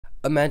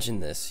Imagine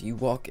this, you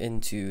walk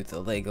into the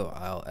Lego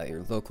aisle at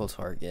your local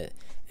Target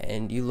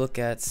and you look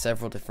at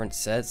several different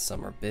sets.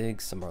 Some are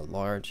big, some are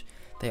large.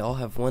 They all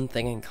have one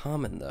thing in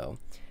common though.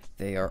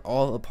 They are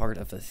all a part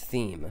of a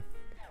theme.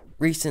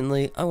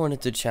 Recently, I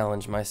wanted to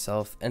challenge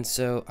myself, and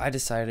so I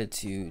decided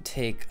to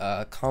take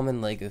a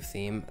common Lego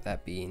theme,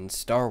 that being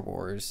Star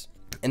Wars,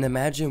 and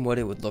imagine what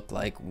it would look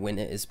like when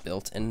it is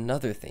built in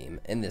another theme,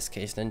 in this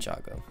case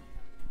Ninjago.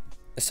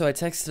 So I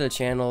texted a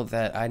channel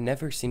that I'd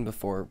never seen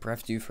before.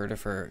 Perhaps you've heard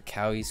of her,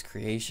 Cowie's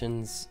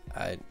Creations.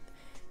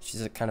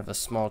 She's a kind of a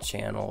small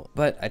channel,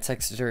 but I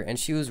texted her and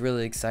she was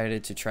really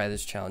excited to try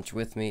this challenge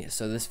with me.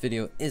 So this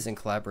video is in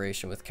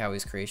collaboration with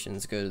Cowie's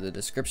Creations. Go to the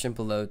description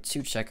below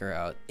to check her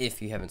out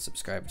if you haven't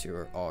subscribed to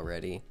her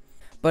already.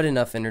 But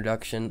enough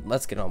introduction,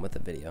 let's get on with the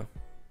video.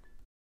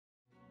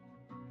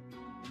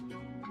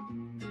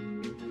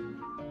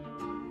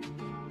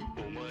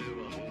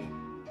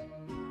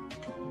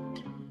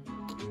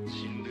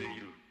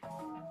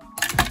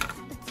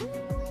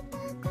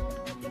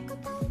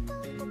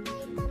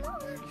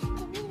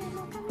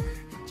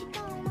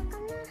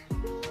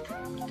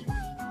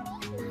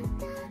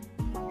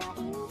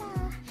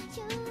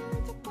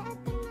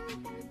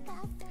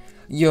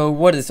 Yo,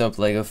 what is up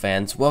LEGO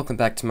fans? Welcome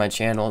back to my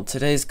channel.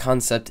 Today's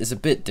concept is a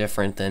bit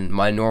different than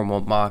my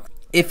normal mock.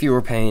 If you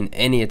were paying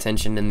any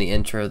attention in the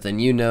intro, then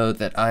you know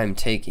that I'm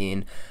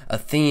taking a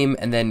theme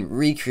and then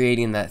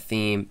recreating that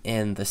theme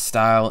in the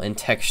style and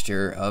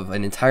texture of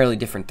an entirely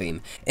different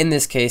theme. In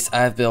this case,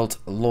 I've built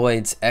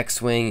Lloyd's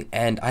X-Wing,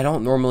 and I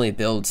don't normally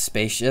build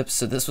spaceships,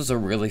 so this was a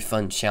really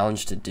fun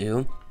challenge to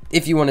do.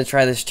 If you want to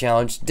try this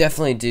challenge,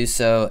 definitely do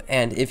so,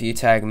 and if you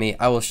tag me,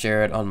 I will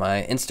share it on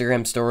my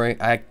Instagram story.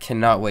 I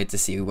cannot wait to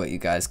see what you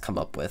guys come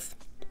up with.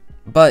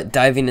 But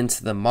diving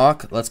into the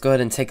mock, let's go ahead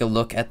and take a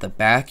look at the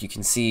back. You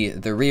can see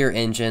the rear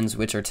engines,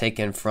 which are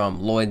taken from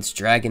Lloyd's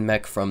Dragon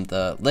Mech from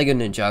the LEGO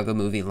Ninjago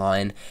movie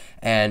line,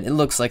 and it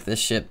looks like this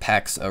ship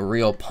packs a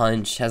real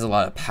punch, has a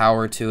lot of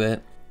power to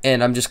it.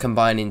 And I'm just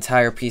combining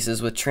tire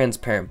pieces with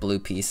transparent blue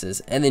pieces,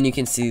 and then you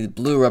can see the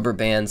blue rubber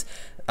bands.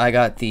 I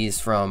got these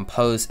from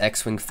Poe's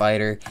X-Wing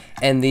Fighter,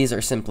 and these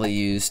are simply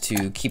used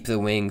to keep the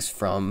wings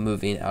from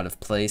moving out of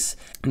place.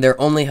 They're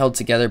only held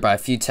together by a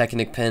few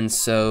Technic pins,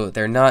 so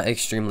they're not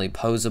extremely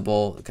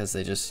poseable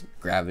because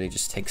gravity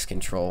just takes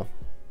control.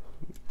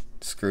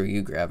 Screw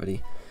you,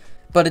 gravity.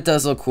 But it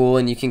does look cool,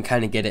 and you can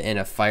kind of get it in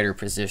a fighter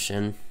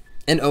position.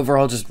 And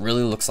overall just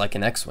really looks like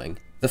an X-Wing.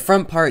 The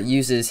front part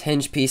uses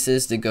hinge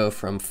pieces to go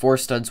from 4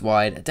 studs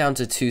wide down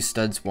to 2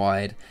 studs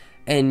wide.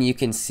 And you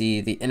can see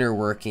the inner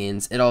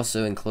workings. It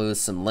also includes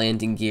some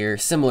landing gear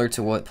similar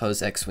to what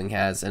Poe's X-Wing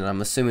has, and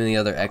I'm assuming the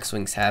other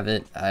X-Wings have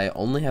it. I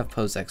only have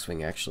Poe's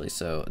X-Wing actually,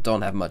 so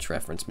don't have much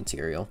reference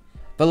material.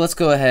 But let's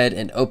go ahead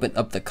and open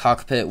up the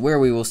cockpit where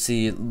we will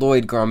see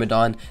Lloyd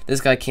Garmadon.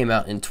 This guy came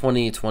out in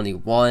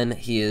 2021.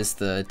 He is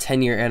the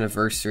 10-year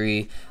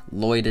anniversary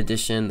Lloyd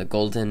edition, the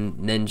Golden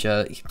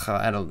Ninja,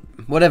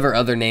 whatever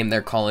other name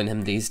they're calling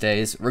him these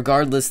days.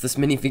 Regardless, this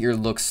minifigure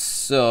looks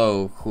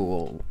so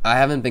cool. I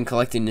haven't been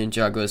collecting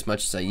Ninjago as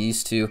much as I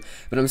used to,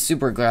 but I'm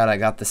super glad I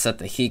got the set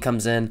that he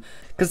comes in,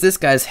 because this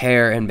guy's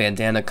hair and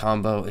bandana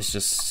combo is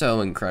just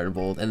so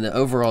incredible, and the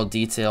overall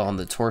detail on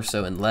the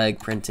torso and leg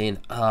printing,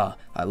 I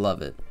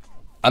love it.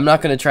 I'm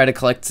not going to try to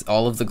collect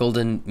all of the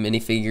golden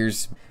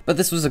minifigures, but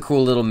this was a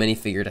cool little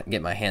minifigure to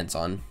get my hands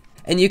on.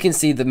 And you can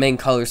see the main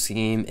color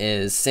scheme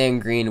is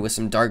sand green with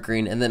some dark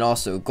green and then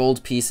also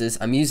gold pieces.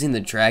 I'm using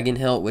the Dragon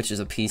Hilt, which is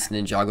a piece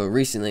Ninjago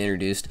recently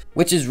introduced,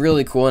 which is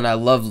really cool and I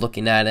love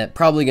looking at it.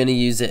 Probably going to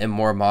use it in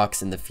more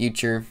mocks in the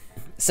future.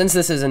 Since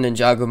this is a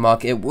Ninjago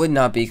mock, it would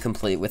not be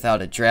complete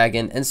without a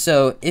dragon, and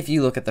so if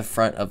you look at the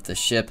front of the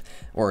ship,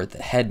 or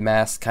the head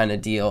mask kind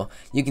of deal,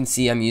 you can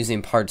see I'm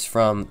using parts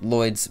from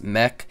Lloyd's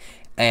mech,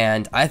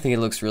 and I think it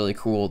looks really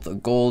cool. The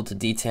gold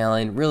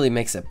detailing really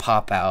makes it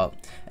pop out,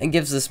 and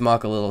gives this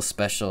mock a little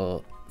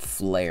special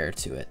flair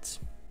to it.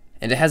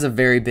 And it has a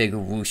very big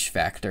whoosh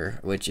factor,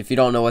 which if you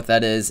don't know what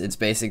that is, it's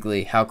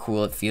basically how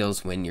cool it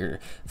feels when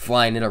you're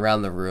flying it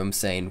around the room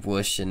saying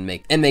whoosh and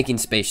making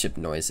spaceship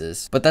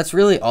noises. But that's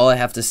really all I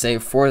have to say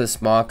for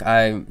this mock.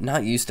 I'm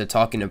not used to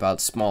talking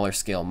about smaller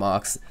scale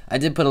mocks. I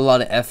did put a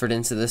lot of effort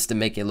into this to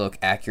make it look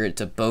accurate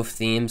to both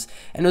themes,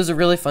 and it was a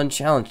really fun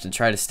challenge to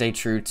try to stay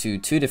true to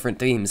 2 different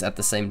themes at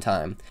the same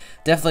time.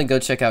 Definitely go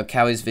check out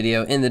Cowie's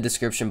video in the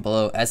description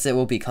below, as it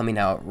will be coming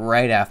out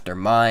right after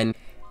mine.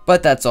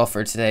 But that's all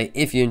for today.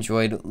 If you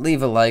enjoyed,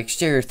 leave a like,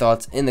 share your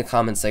thoughts in the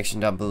comment section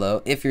down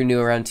below. If you're new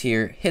around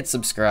here, hit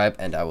subscribe,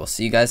 and I will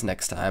see you guys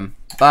next time.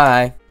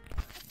 Bye!